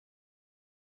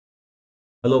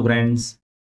Hello friends,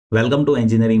 welcome to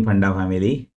Engineering Funda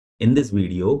family. In this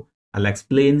video, I'll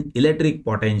explain electric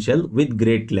potential with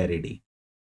great clarity.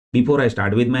 Before I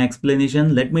start with my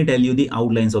explanation, let me tell you the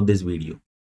outlines of this video.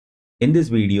 In this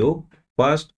video,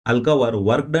 first I'll cover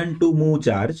work done to move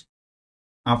charge.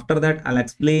 After that, I'll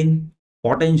explain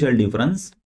potential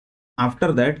difference.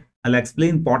 After that, I'll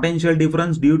explain potential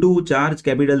difference due to charge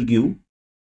capital Q.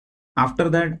 After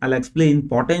that, I'll explain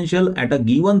potential at a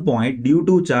given point due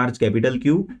to charge capital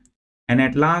Q. And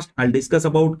at last, I'll discuss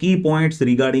about key points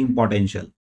regarding potential.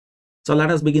 So let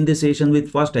us begin this session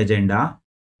with first agenda,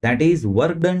 that is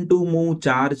work done to move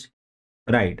charge.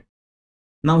 Right.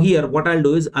 Now here what I'll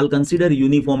do is I'll consider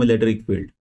uniform electric field.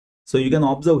 So you can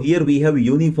observe here we have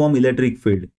uniform electric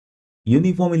field.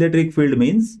 Uniform electric field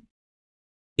means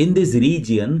in this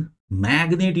region,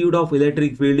 magnitude of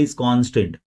electric field is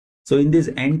constant. So in this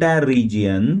entire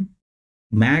region,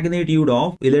 magnitude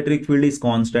of electric field is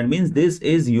constant, means this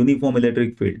is uniform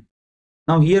electric field.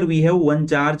 Now here we have one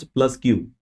charge plus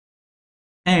Q.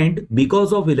 And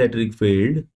because of electric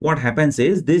field, what happens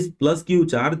is this plus Q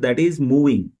charge that is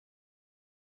moving.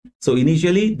 So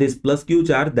initially this plus Q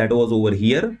charge that was over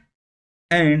here.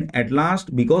 And at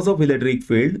last, because of electric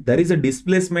field, there is a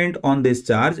displacement on this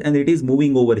charge and it is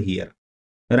moving over here.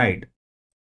 Right.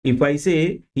 If I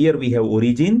say here we have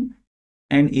origin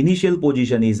and initial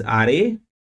position is RA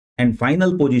and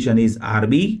final position is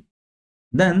RB,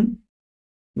 then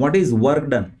what is work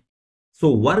done?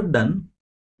 So work done,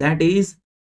 that is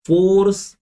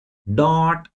force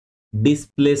dot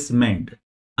displacement.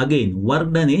 Again,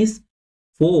 work done is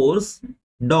force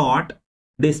dot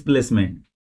displacement.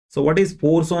 So what is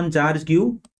force on charge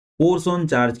Q? Force on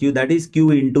charge Q, that is Q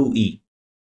into E.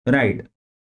 Right.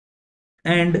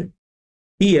 And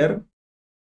here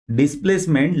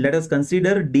displacement, let us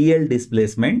consider DL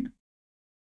displacement,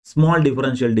 small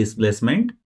differential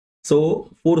displacement.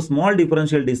 So for small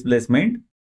differential displacement,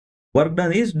 work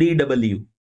done is dW,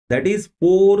 that is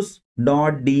force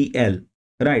dot dl,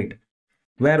 right,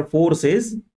 where force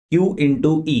is Q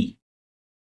into E.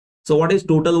 So what is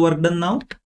total work done now?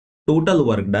 Total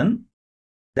work done,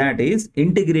 that is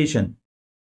integration,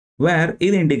 where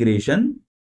in integration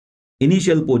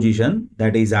initial position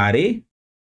that is RA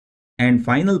and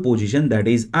final position that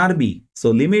is RB.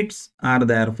 So limits are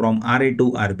there from RA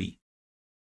to RB.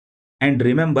 And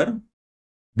remember,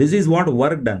 this is what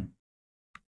work done.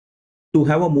 To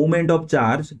have a movement of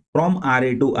charge from RA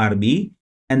to RB,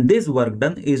 and this work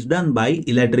done is done by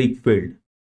electric field.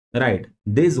 Right.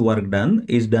 This work done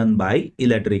is done by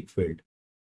electric field.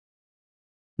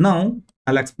 Now,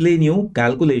 I'll explain you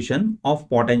calculation of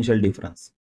potential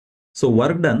difference. So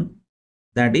work done,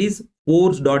 that is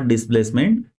force dot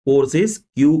displacement. Force is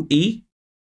QE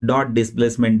dot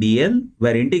displacement DL,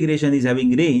 where integration is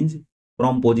having range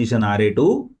from position RA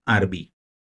to RB.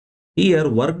 Here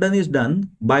work done is done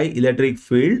by electric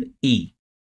field E.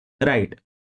 Right.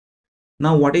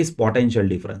 Now what is potential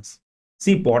difference?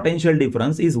 See, potential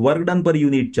difference is work done per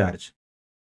unit charge.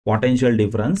 Potential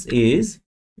difference is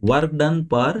work done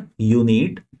per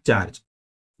unit charge.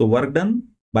 So work done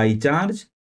by charge,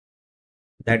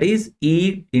 that is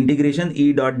E integration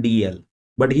E dot dl.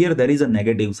 But here there is a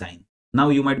negative sign. Now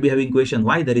you might be having question,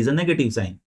 why there is a negative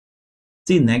sign?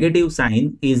 See, negative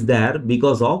sign is there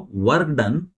because of work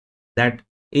done that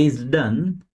is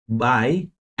done by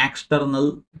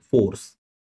external force.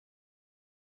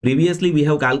 Previously we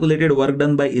have calculated work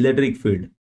done by electric field,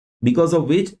 because of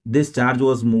which this charge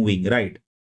was moving, right?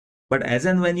 But as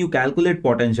and when you calculate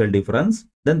potential difference,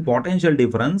 then potential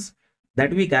difference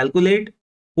that we calculate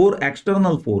for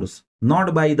external force,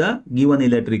 not by the given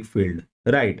electric field,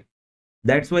 right?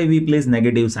 That's why we place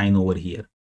negative sign over here.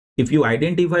 If you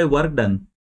identify work done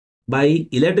by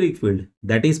electric field,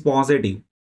 that is positive.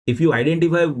 If you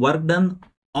identify work done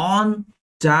on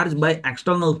charge by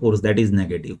external force, that is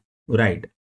negative, right?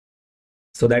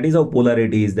 So that is how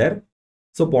polarity is there.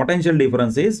 So potential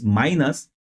difference is minus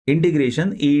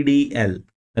integration EDL,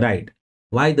 right?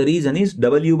 Why? The reason is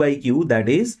W by Q, that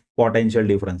is potential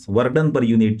difference. Work done per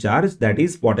unit charge, that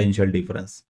is potential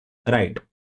difference, right?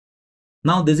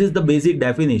 Now this is the basic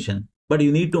definition, but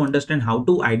you need to understand how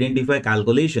to identify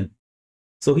calculation.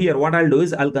 So here what I'll do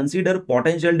is I'll consider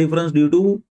potential difference due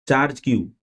to charge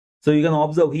Q. So you can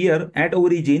observe here at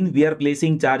origin we are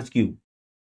placing charge Q.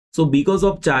 So because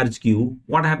of charge Q,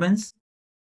 what happens?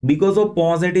 Because of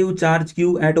positive charge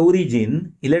Q at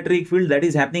origin, electric field that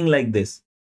is happening like this,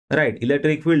 right?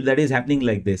 Electric field that is happening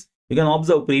like this. You can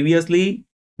observe previously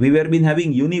we were been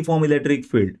having uniform electric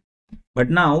field, but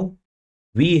now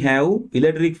we have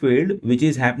electric field which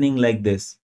is happening like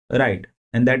this, right?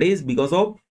 And that is because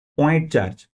of point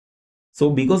charge. So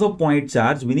because of point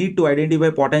charge, we need to identify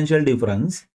potential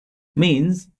difference,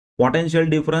 means potential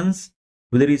difference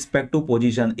with respect to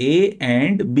position A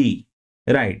and B,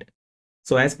 right?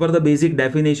 So as per the basic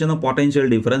definition of potential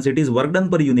difference, it is work done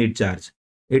per unit charge.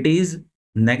 It is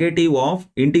negative of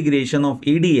integration of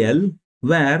EDL,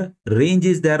 where range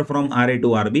is there from RA to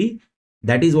RB.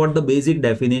 That is what the basic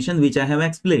definition which I have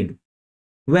explained.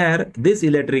 Where this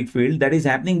electric field that is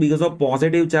happening because of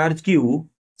positive charge Q.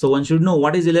 So one should know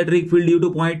what is electric field due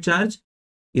to point charge.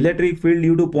 Electric field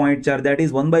due to point charge, that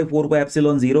is 1 by 4 pi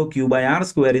epsilon 0 Q by R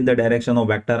square in the direction of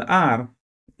vector R.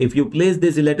 If you place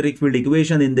this electric field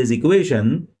equation in this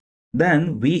equation,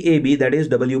 then VAB, that is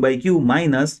W by Q,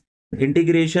 minus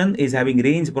integration is having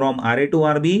range from RA to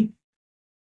RB.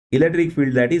 Electric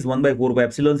field, that is 1 by 4 pi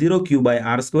epsilon 0 Q by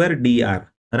R square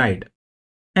dr, right?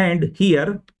 And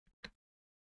here,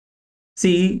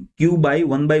 see, Q by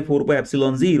 1 by 4 pi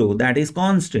epsilon 0, that is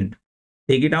constant.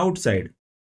 Take it outside.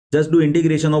 Just do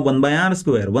integration of 1 by R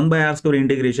square. 1 by R square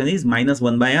integration is minus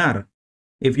 1 by R.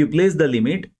 If you place the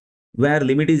limit, where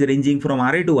limit is ranging from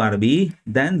RA to RB,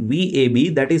 then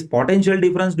VAB, that is potential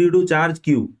difference due to charge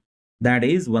Q, that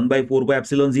is 1 by 4 pi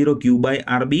epsilon 0 Q by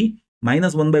RB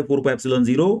minus 1 by 4 pi epsilon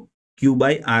 0 Q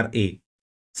by RA.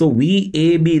 So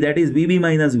VAB, that is VB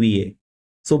minus VA.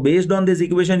 So based on this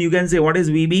equation, you can say what is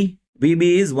VB?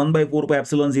 VB is 1 by 4 pi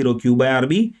epsilon 0 Q by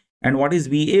RB. And what is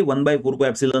VA? 1 by 4 pi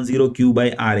epsilon 0 Q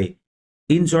by RA.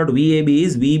 In short, VAB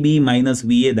is VB minus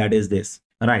VA, that is this,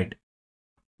 right?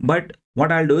 But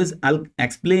what I'll do is I'll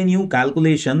explain you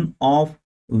calculation of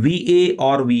VA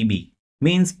or VB,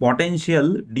 means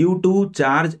potential due to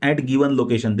charge at given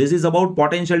location. This is about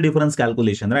potential difference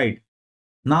calculation, right?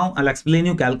 Now I'll explain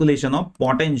you calculation of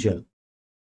potential.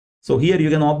 So here you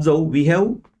can observe we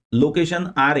have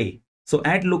location RA. So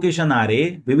at location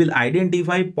RA, we will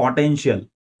identify potential.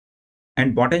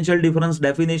 And potential difference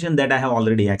definition that I have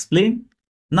already explained.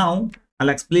 Now I'll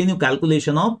explain you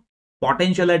calculation of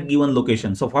potential at given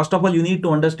location. So first of all, you need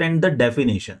to understand the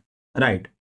definition, right?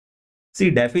 See,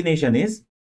 definition is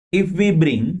if we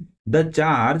bring the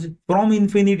charge from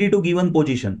infinity to given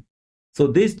position. So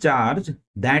this charge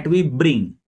that we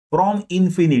bring from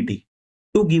infinity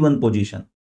to given position.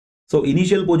 So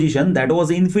initial position that was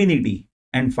infinity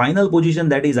and final position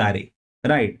that is RA,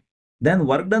 right? Then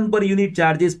work done per unit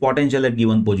charge is potential at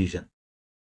given position.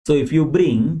 So if you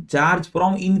bring charge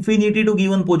from infinity to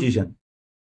given position,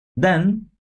 then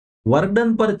work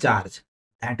done per charge,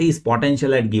 that is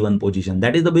potential at given position.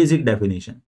 That is the basic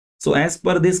definition. So as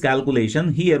per this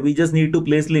calculation, here we just need to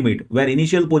place limit where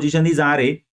initial position is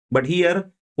RA, but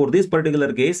here for this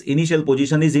particular case, initial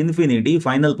position is infinity,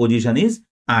 final position is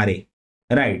RA,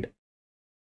 right?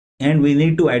 And we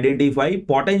need to identify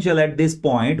potential at this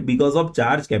point because of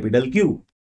charge capital Q.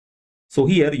 So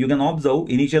here you can observe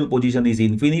initial position is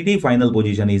infinity, final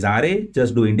position is RA.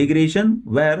 Just do integration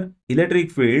where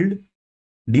electric field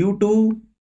due to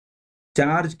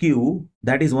charge Q,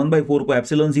 that is 1 by 4 pi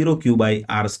epsilon 0 Q by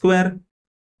R square.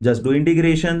 Just do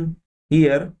integration.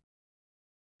 Here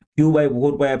Q by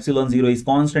 4 pi epsilon 0 is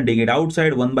constant. Take it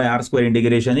outside. 1 by R square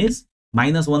integration is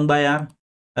minus 1 by R,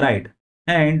 right?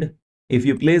 And if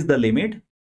you place the limit,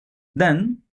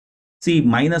 then see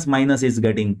minus minus is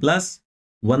getting plus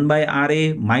 1 by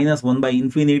RA minus 1 by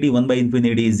infinity. 1 by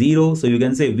infinity is 0. So you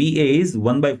can say VA is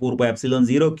 1 by 4 pi epsilon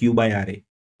 0 Q by RA.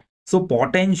 So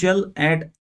potential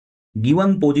at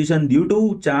given position due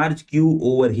to charge Q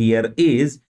over here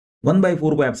is 1 by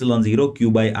 4 pi epsilon 0 Q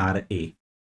by RA.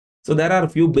 So there are a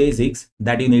few basics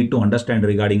that you need to understand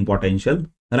regarding potential,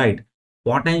 right?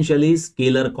 Potential is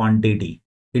scalar quantity.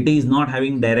 It is not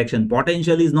having direction.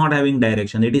 Potential is not having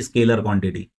direction. It is scalar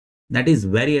quantity. That is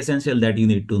very essential that you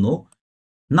need to know.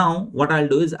 Now, what I'll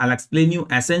do is I'll explain you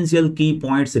essential key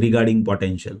points regarding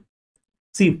potential.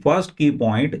 See, first key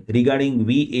point regarding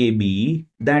VAB,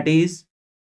 that is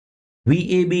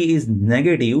VAB is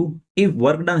negative if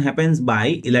work done happens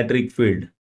by electric field.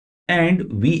 And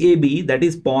VAB, that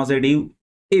is positive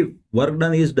if work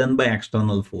done is done by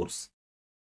external force.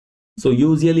 So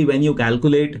usually when you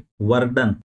calculate work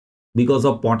done because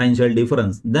of potential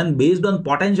difference, then based on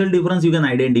potential difference, you can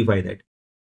identify that.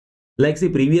 Like see,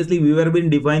 previously we were been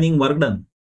defining work done,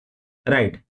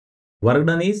 right? Work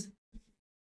done is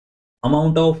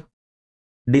amount of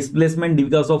displacement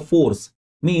because of force,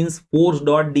 means force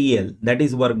dot dl, that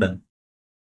is work done.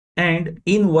 And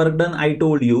in work done, I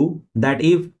told you that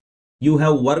if you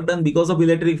have work done because of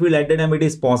electric field, at that time it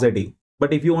is positive.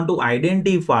 But if you want to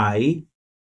identify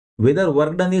whether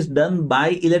work done is done by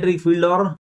electric field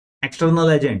or external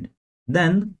agent,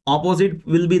 then opposite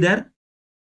will be there.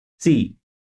 See,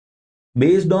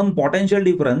 based on potential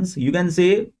difference, you can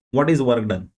say what is work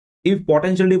done. If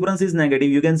potential difference is negative,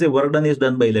 you can say work done is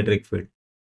done by electric field,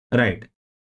 right?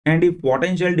 And if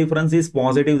potential difference is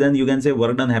positive, then you can say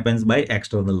work done happens by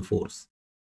external force.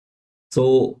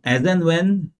 So as and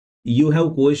when you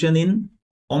have question in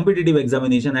competitive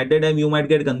examination, at that time you might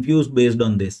get confused based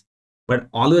on this. But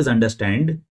always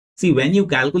understand, see, when you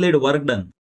calculate work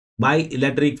done by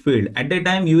electric field, at that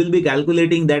time you will be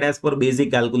calculating that as per basic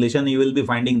calculation, you will be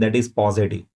finding that is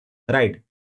positive, right?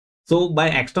 So by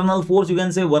external force, you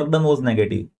can say work done was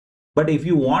negative. But if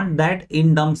you want that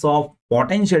in terms of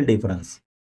potential difference,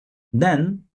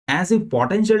 then as if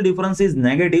potential difference is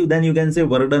negative, then you can say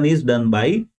work done is done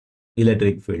by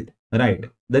electric field, right?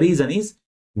 The reason is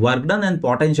work done and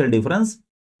potential difference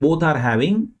both are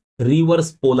having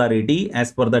reverse polarity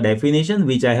as per the definition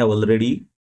which I have already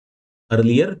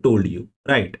earlier told you,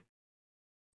 right?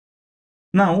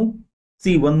 Now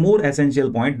see one more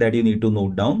essential point that you need to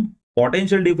note down.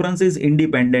 Potential difference is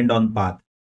independent on path.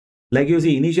 Like you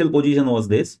see, initial position was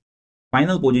this,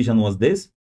 final position was this.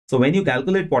 So when you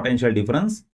calculate potential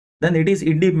difference, then it is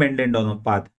independent on a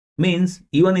path. Means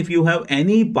even if you have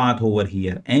any path over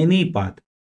here, any path,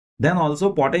 then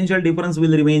also potential difference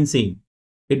will remain same.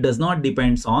 It does not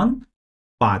depends on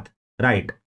path,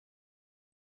 right?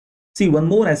 See one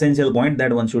more essential point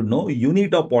that one should know.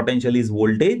 Unit of potential is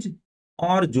voltage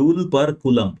or joule per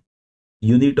coulomb.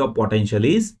 Unit of potential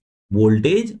is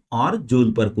voltage or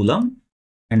joule per coulomb.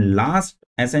 And last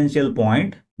essential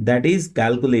point, that is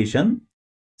calculation.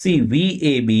 See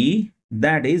VAB,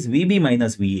 that is VB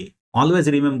minus VA.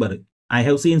 Always remember, I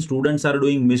have seen students are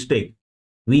doing mistake.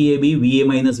 VAB, VA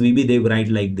minus VB, they write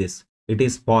like this. It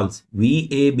is false.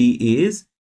 VAB is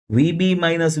VB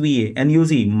minus VA. And you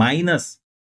see minus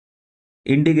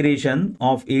integration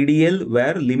of ADL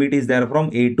where limit is there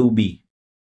from A to B.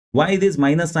 Why this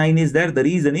minus sign is there? The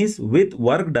reason is with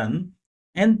work done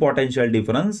and potential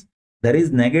difference, there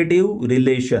is negative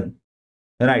relation,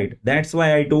 right? That's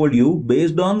why I told you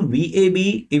based on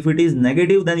VAB, if it is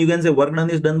negative, then you can say work done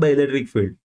is done by electric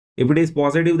field. If it is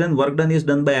positive, then work done is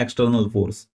done by external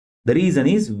force. The reason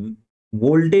is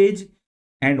voltage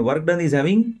and work done is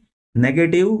having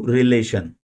negative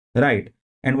relation, right?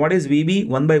 And what is VB?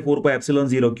 1 by 4 pi epsilon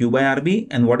 0 Q by RB.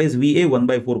 And what is VA? 1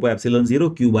 by 4 pi epsilon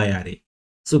 0 Q by RA.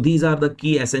 So these are the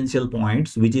key essential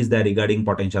points which is there regarding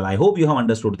potential. I hope you have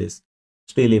understood this.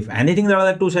 Still, if anything that I would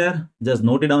like to share, just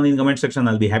note it down in comment section.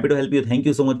 I'll be happy to help you. Thank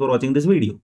you so much for watching this video.